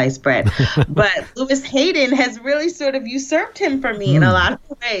since sliced bread. But Lewis Hayden has really sort of usurped him for me in a lot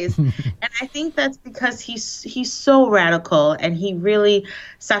of ways. And I think that's because he's so radical, and he really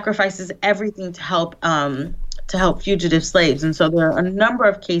sacrifices everything to help fugitive slaves. And so there are a number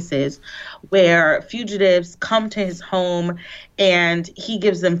of cases where fugitives come to his home and he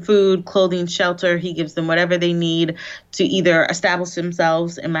gives them food, clothing, shelter. He gives them whatever they need to either establish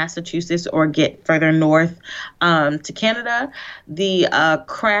themselves in Massachusetts or get further north to Canada. The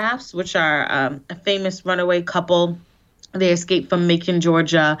Crafts, which are a famous runaway couple, they escape from Macon,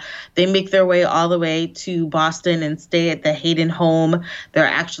 Georgia. They make their way all the way to Boston and stay at the Hayden home. They're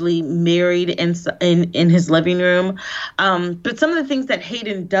actually married in his living room. But some of the things that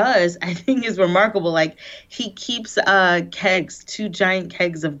Hayden does, I think, is remarkable. Like, he keeps two giant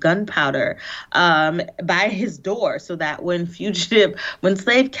kegs of gunpowder by his door, so that when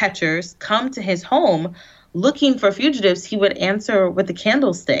slave catchers come to his home looking for fugitives, he would answer with a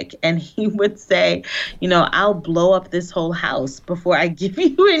candlestick, and he would say, I'll blow up this whole house before I give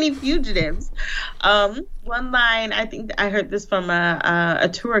you any fugitives. One line, I think I heard this from a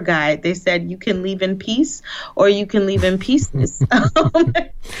tour guide. They said, you can leave in peace or you can leave in pieces.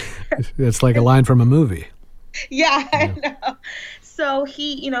 It's like a line from a movie. Yeah, I know. So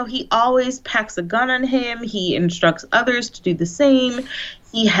he always packs a gun on him. He instructs others to do the same.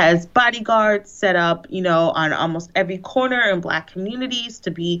 He has bodyguards set up, on almost every corner in Black communities to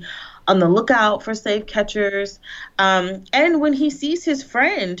be on the lookout for slave catchers. And when he sees his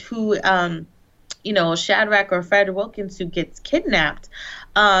friend who, Shadrach or Fred Wilkins, who gets kidnapped,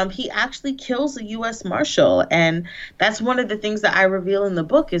 he actually kills a U.S. Marshal. And that's one of the things that I reveal in the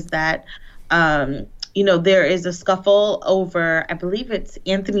book is that, there is a scuffle over, I believe it's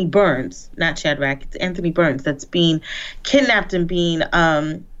Anthony Burns, not Shadrach, it's Anthony Burns that's being kidnapped and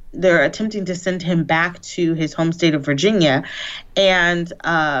they're attempting to send him back to his home state of Virginia. And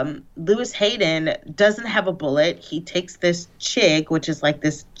Lewis Hayden doesn't have a bullet. He takes this chig, which is like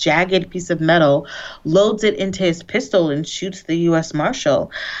this jagged piece of metal, loads it into his pistol and shoots the U.S.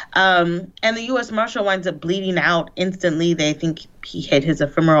 Marshal. And the U.S. Marshal winds up bleeding out instantly. They think hit his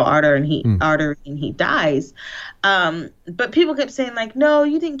ephemeral artery and he dies. But people kept saying like, no,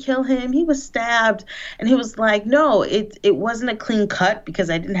 you didn't kill him. He was stabbed. And he was like, no, it wasn't a clean cut because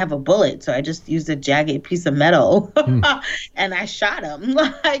I didn't have a bullet. So I just used a jagged piece of metal and I shot him.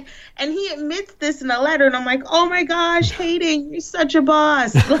 And he admits this in a letter. And I'm like, oh my gosh, Hayden, you're such a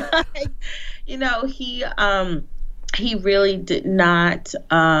boss. He really did not,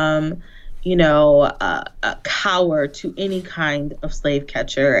 cower to any kind of slave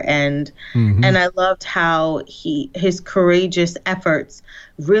catcher. And I loved how his courageous efforts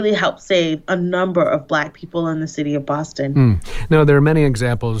really helped save a number of Black people in the city of Boston. Now, there are many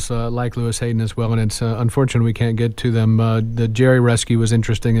examples like Louis Hayden as well, and it's unfortunate we can't get to them. The Jerry Rescue was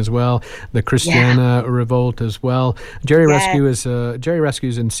interesting as well. The Christiana Revolt as well. Jerry Rescue is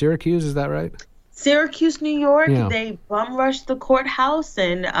in Syracuse, is that right? Syracuse, New York. Yeah. They bum rushed the courthouse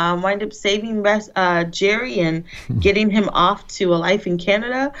and wind up saving Jerry and getting him off to a life in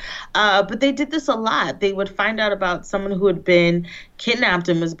Canada. But they did this a lot. They would find out about someone who had been kidnapped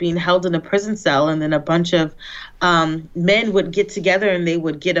and was being held in a prison cell, and then a bunch of men would get together and they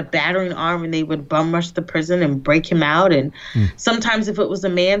would get a battering arm and they would bum rush the prison and break him out. And sometimes if it was a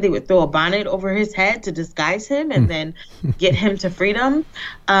man, they would throw a bonnet over his head to disguise him and then get him to freedom.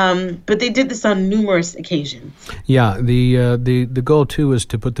 But they did this on numerous occasions. Yeah, the goal too is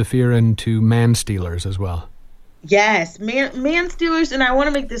to put the fear into man-stealers as well. Yes, man-stealers, and I want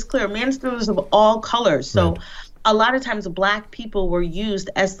to make this clear, man-stealers of all colors. So a lot of times Black people were used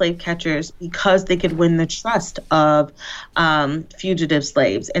as slave catchers because they could win the trust of fugitive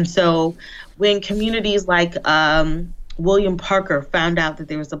slaves. And so when communities like William Parker found out that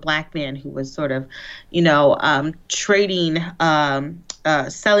there was a Black man who was sort of, trading,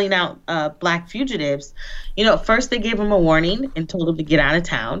 selling out Black fugitives, first they gave him a warning and told him to get out of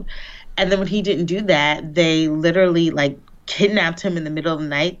town. And then when he didn't do that, they literally kidnapped him in the middle of the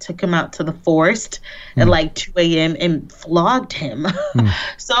night, took him out to the forest at 2 a.m. and flogged him.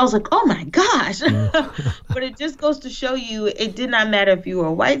 So I was like, oh my gosh. But it just goes to show you, it did not matter if you were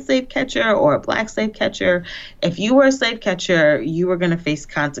a white slave catcher or a Black slave catcher. If you were a slave catcher, you were going to face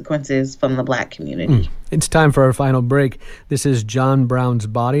consequences from the Black community. It's time for our final break. This is John Brown's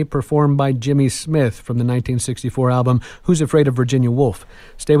Body, performed by Jimmy Smith from the 1964 album Who's Afraid of Virginia Woolf.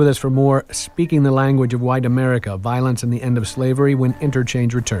 Stay with us for more Speaking the Language of White America, Violence and the End of Slavery, when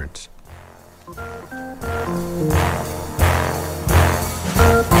Interchange returns.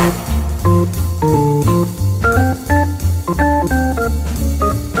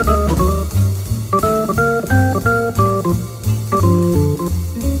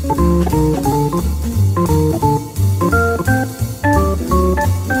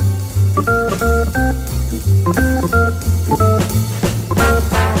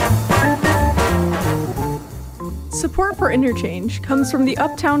 Support for Interchange comes from the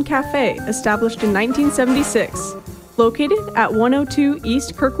Uptown Cafe, established in 1976. Located at 102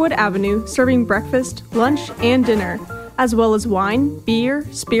 East Kirkwood Avenue, serving breakfast, lunch, and dinner, as well as wine, beer,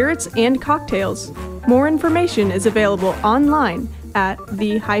 spirits, and cocktails. More information is available online at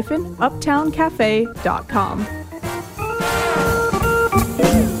the-uptowncafe.com.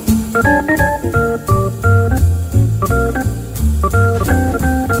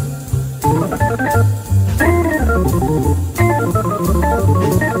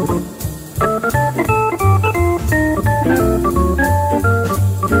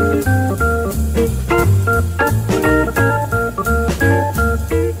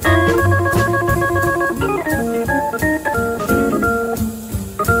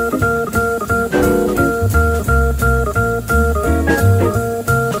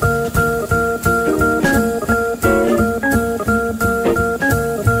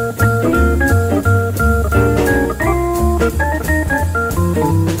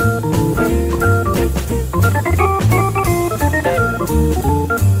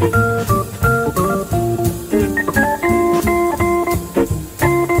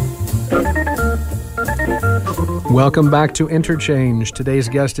 Welcome back to Interchange. Today's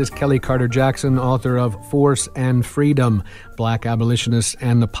guest is Kelly Carter Jackson, author of Force and Freedom, Black Abolitionists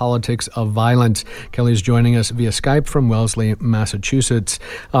and the Politics of Violence. Kelly's joining us via Skype from Wellesley, Massachusetts.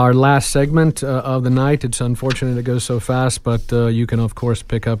 Our last segment of the night, it's unfortunate it goes so fast, but you can, of course,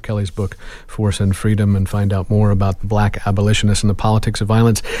 pick up Kelly's book, Force and Freedom, and find out more about Black abolitionists and the politics of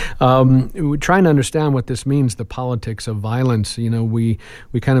violence. We're trying to understand what this means, the politics of violence. We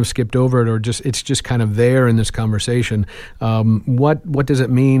kind of skipped over it, or it's just kind of there in this conversation. What does it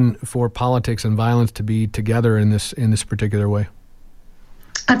mean for politics and violence to be together in this particular way?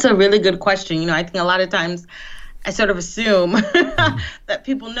 That's a really good question. I think a lot of times sort of assume that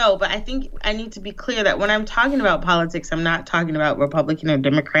people know, but I think I need to be clear that when I'm talking about politics, I'm not talking about Republican or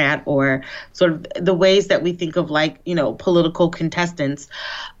Democrat or sort of the ways that we think of like, political contestants.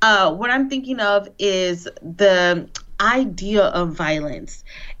 What I'm thinking of is the idea of violence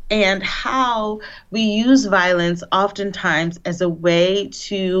and how we use violence oftentimes as a way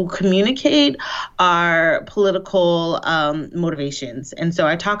to communicate our political motivations. And so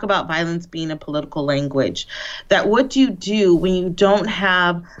I talk about violence being a political language, that what do you do when you don't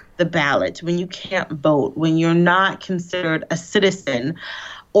have the ballot, when you can't vote, when you're not considered a citizen,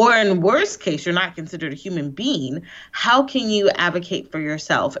 or in worst case, you're not considered a human being? How can you advocate for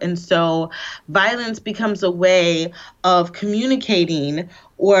yourself? And so violence becomes a way of communicating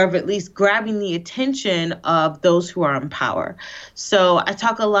or of at least grabbing the attention of those who are in power. So I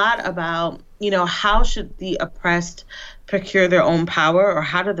talk a lot about, how should the oppressed procure their own power, or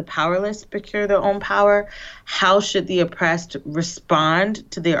how do the powerless procure their own power? How should the oppressed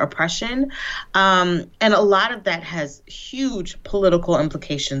respond to their oppression? And a lot of that has huge political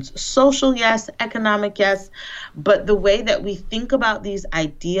implications. Social, yes. Economic, yes. But the way that we think about these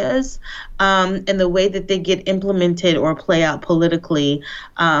ideas and the way that they get implemented or play out politically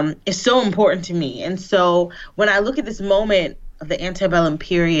is so important to me. And so when I look at this moment of the antebellum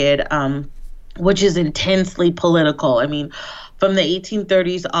period, which is intensely political. I mean, from the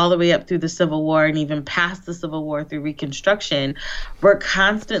 1830s all the way up through the Civil War and even past the Civil War through Reconstruction, we're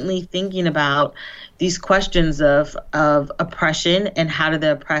constantly thinking about these questions of oppression and how do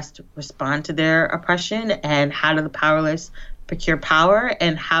the oppressed respond to their oppression, and how do the powerless procure power,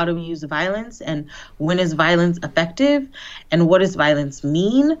 and how do we use violence, and when is violence effective, and what does violence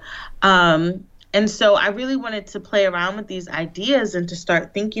mean? And so I really wanted to play around with these ideas and to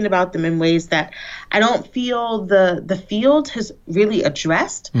start thinking about them in ways that I don't feel the field has really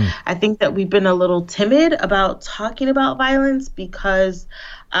addressed. I think that we've been a little timid about talking about violence because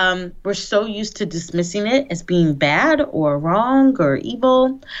we're so used to dismissing it as being bad or wrong or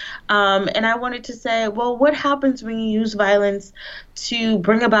evil. And I wanted to say, well, what happens when you use violence to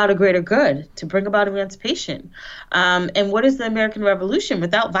bring about a greater good, to bring about emancipation? And what is the American Revolution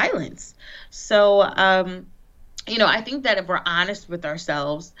without violence? So, I think that if we're honest with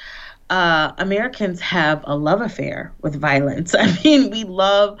ourselves, Americans have a love affair with violence. I mean, we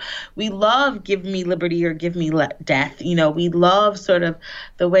love give me liberty or give me death. We love sort of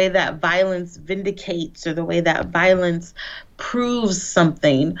the way that violence vindicates or the way that violence proves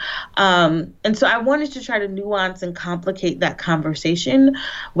something. And so I wanted to try to nuance and complicate that conversation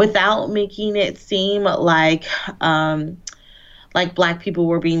without making it seem like Black people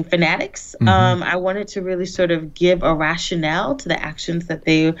were being fanatics. I wanted to really sort of give a rationale to the actions that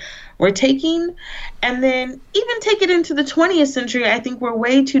they were taking. And then even take it into the 20th century, I think we're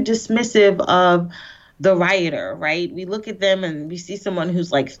way too dismissive of the rioter, right? We look at them and we see someone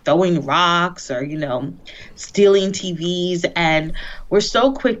who's like throwing rocks or, stealing TVs, and we're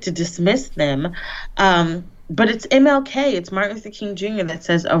so quick to dismiss them. But it's MLK, it's Martin Luther King Jr. that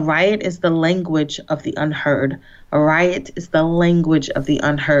says a riot is the language of the unheard. A riot is the language of the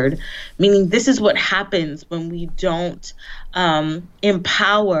unheard, meaning this is what happens when we don't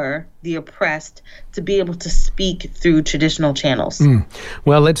empower the oppressed to be able to speak through traditional channels.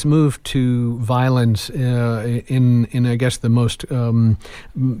 Well, let's move to violence in I guess the most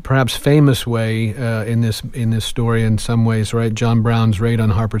perhaps famous way in this story in some ways, right? John Brown's raid on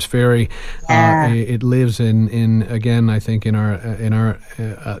Harper's Ferry. It lives in again, I think in our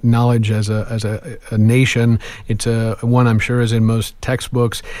knowledge as a nation. It's one I'm sure is in most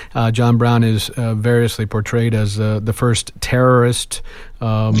textbooks. John Brown is variously portrayed as the first terrorist,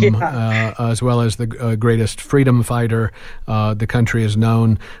 as well as the greatest freedom fighter the country has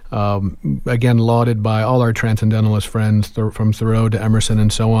known. Again, lauded by all our transcendentalist friends, from Thoreau to Emerson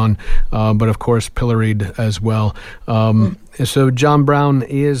and so on, but of course pilloried as well. So John Brown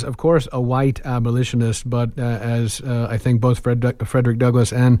is, of course, a white abolitionist, but as I think both Frederick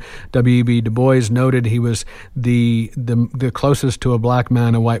Douglass and W.E.B. Du Bois noted, he was the closest to a black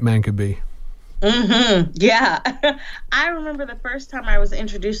man a white man could be. Yeah. I remember the first time I was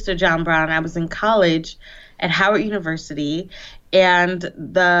introduced to John Brown, I was in college at Howard University, and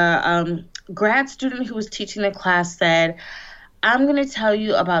the grad student who was teaching the class said, I'm going to tell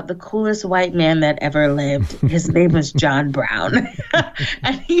you about the coolest white man that ever lived. His name was John Brown.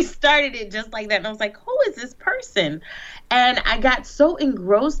 And he started it just like that. And I was like, who is this person? And I got so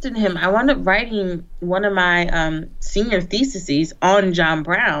engrossed in him, I wound up writing one of my senior theses on John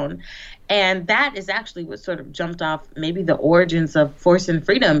Brown. And that is actually what sort of jumped off maybe the origins of Force and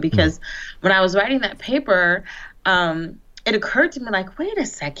Freedom, because when I was writing that paper, it occurred to me, like, wait a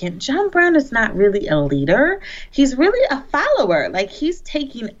second, John Brown is not really a leader. He's really a follower. Like, he's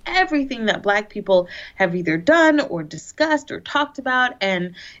taking everything that Black people have either done or discussed or talked about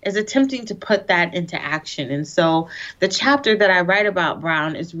and is attempting to put that into action. And so the chapter that I write about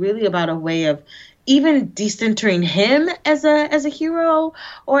Brown is really about a way of even decentering him as a hero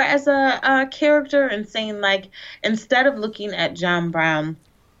or as a character, and saying, like, instead of looking at John Brown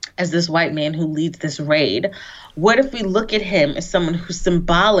as this white man who leads this raid, what if we look at him as someone who's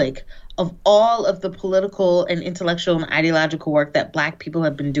symbolic of all of the political and intellectual and ideological work that Black people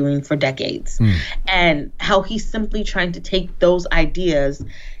have been doing for decades, and how he's simply trying to take those ideas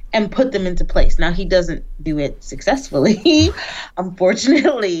and put them into place. Now, he doesn't do it successfully,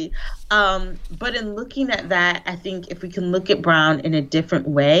 unfortunately. But in looking at that, I think if we can look at Brown in a different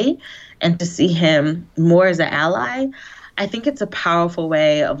way and to see him more as an ally, I think it's a powerful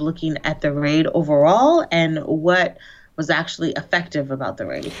way of looking at the raid overall and what was actually effective about the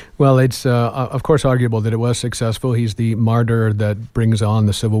raid. Well, it's of course arguable that it was successful. He's the martyr that brings on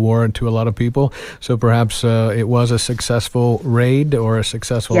the Civil War to a lot of people. So perhaps it was a successful raid or a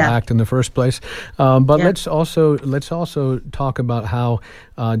successful act in the first place. But let's also talk about how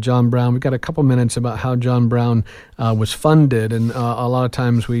John Brown. We've got a couple minutes about how John Brown was funded, and a lot of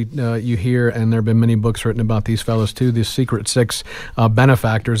times you hear, and there have been many books written about these fellows too, the Secret Six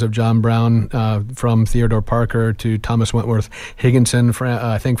benefactors of John Brown, from Theodore Parker to Thomas Wentworth Higginson,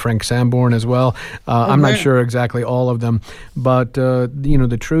 I think Frank Sanborn as well. I'm not sure exactly all of them, but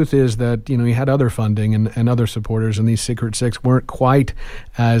the truth is that he had other funding and other supporters, and these Secret Six weren't quite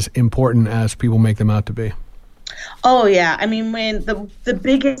as important as people make them out to be. Oh, yeah. I mean, when the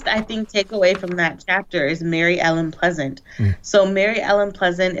biggest, I think, takeaway from that chapter is Mary Ellen Pleasant. So Mary Ellen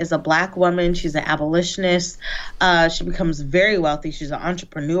Pleasant is a Black woman. She's an abolitionist. She becomes very wealthy. She's an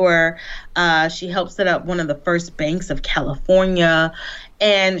entrepreneur. She helped set up one of the first banks of California.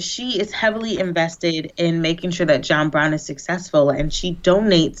 And she is heavily invested in making sure that John Brown is successful. And she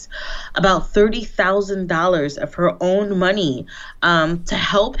donates about $30,000 of her own money to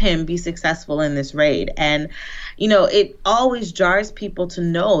help him be successful in this raid. And, it always jars people to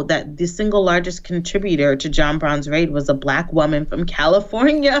know that the single largest contributor to John Brown's raid was a Black woman from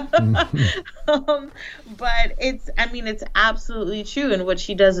California. But it's absolutely true. And what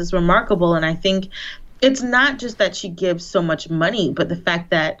she does is remarkable. And I think it's not just that she gives so much money, but the fact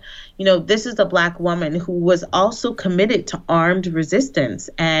that, this is a Black woman who was also committed to armed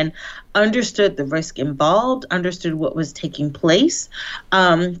resistance and understood the risk involved, understood what was taking place.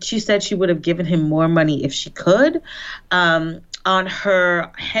 She said she would have given him more money if she could. On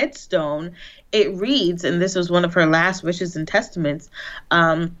her headstone, it reads, and this was one of her last wishes and testaments,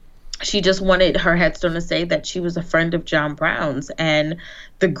 she just wanted her headstone to say that she was a friend of John Brown's and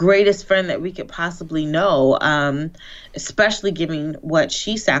the greatest friend that we could possibly know, especially given what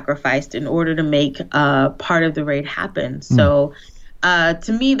she sacrificed in order to make part of the raid happen. So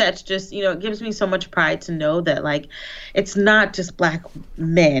to me, that's just, it gives me so much pride to know that, like, it's not just Black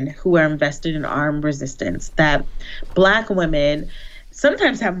men who are invested in armed resistance, that Black women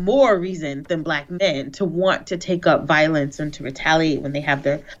sometimes have more reason than Black men to want to take up violence and to retaliate when they have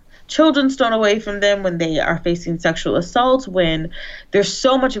their children stolen away from them, when they are facing sexual assault, when there's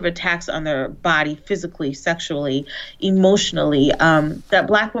so much of attacks on their body, physically, sexually, emotionally, that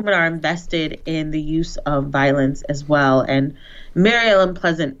Black women are invested in the use of violence as well. And Mary Ellen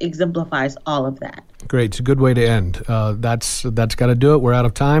Pleasant exemplifies all of that. Great. It's a good way to end. That's got to do it. We're out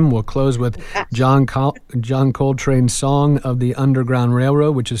of time. We'll close with John Coltrane's Song of the Underground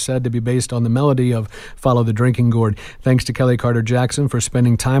Railroad, which is said to be based on the melody of Follow the Drinking Gourd. Thanks to Kelly Carter Jackson for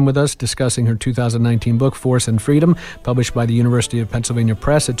spending time with us discussing her 2019 book, Force and Freedom, published by the University of Pennsylvania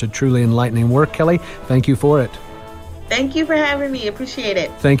Press. It's a truly enlightening work, Kelly. Thank you for it. Thank you for having me. Appreciate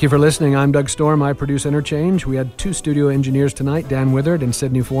it. Thank you for listening. I'm Doug Storm. I produce Interchange. We had 2 studio engineers tonight, Dan Withard and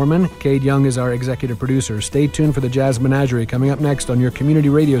Sydney Foreman. Cade Young is our executive producer. Stay tuned for the Jazz Menagerie coming up next on your community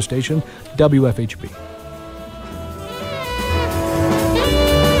radio station, WFHB.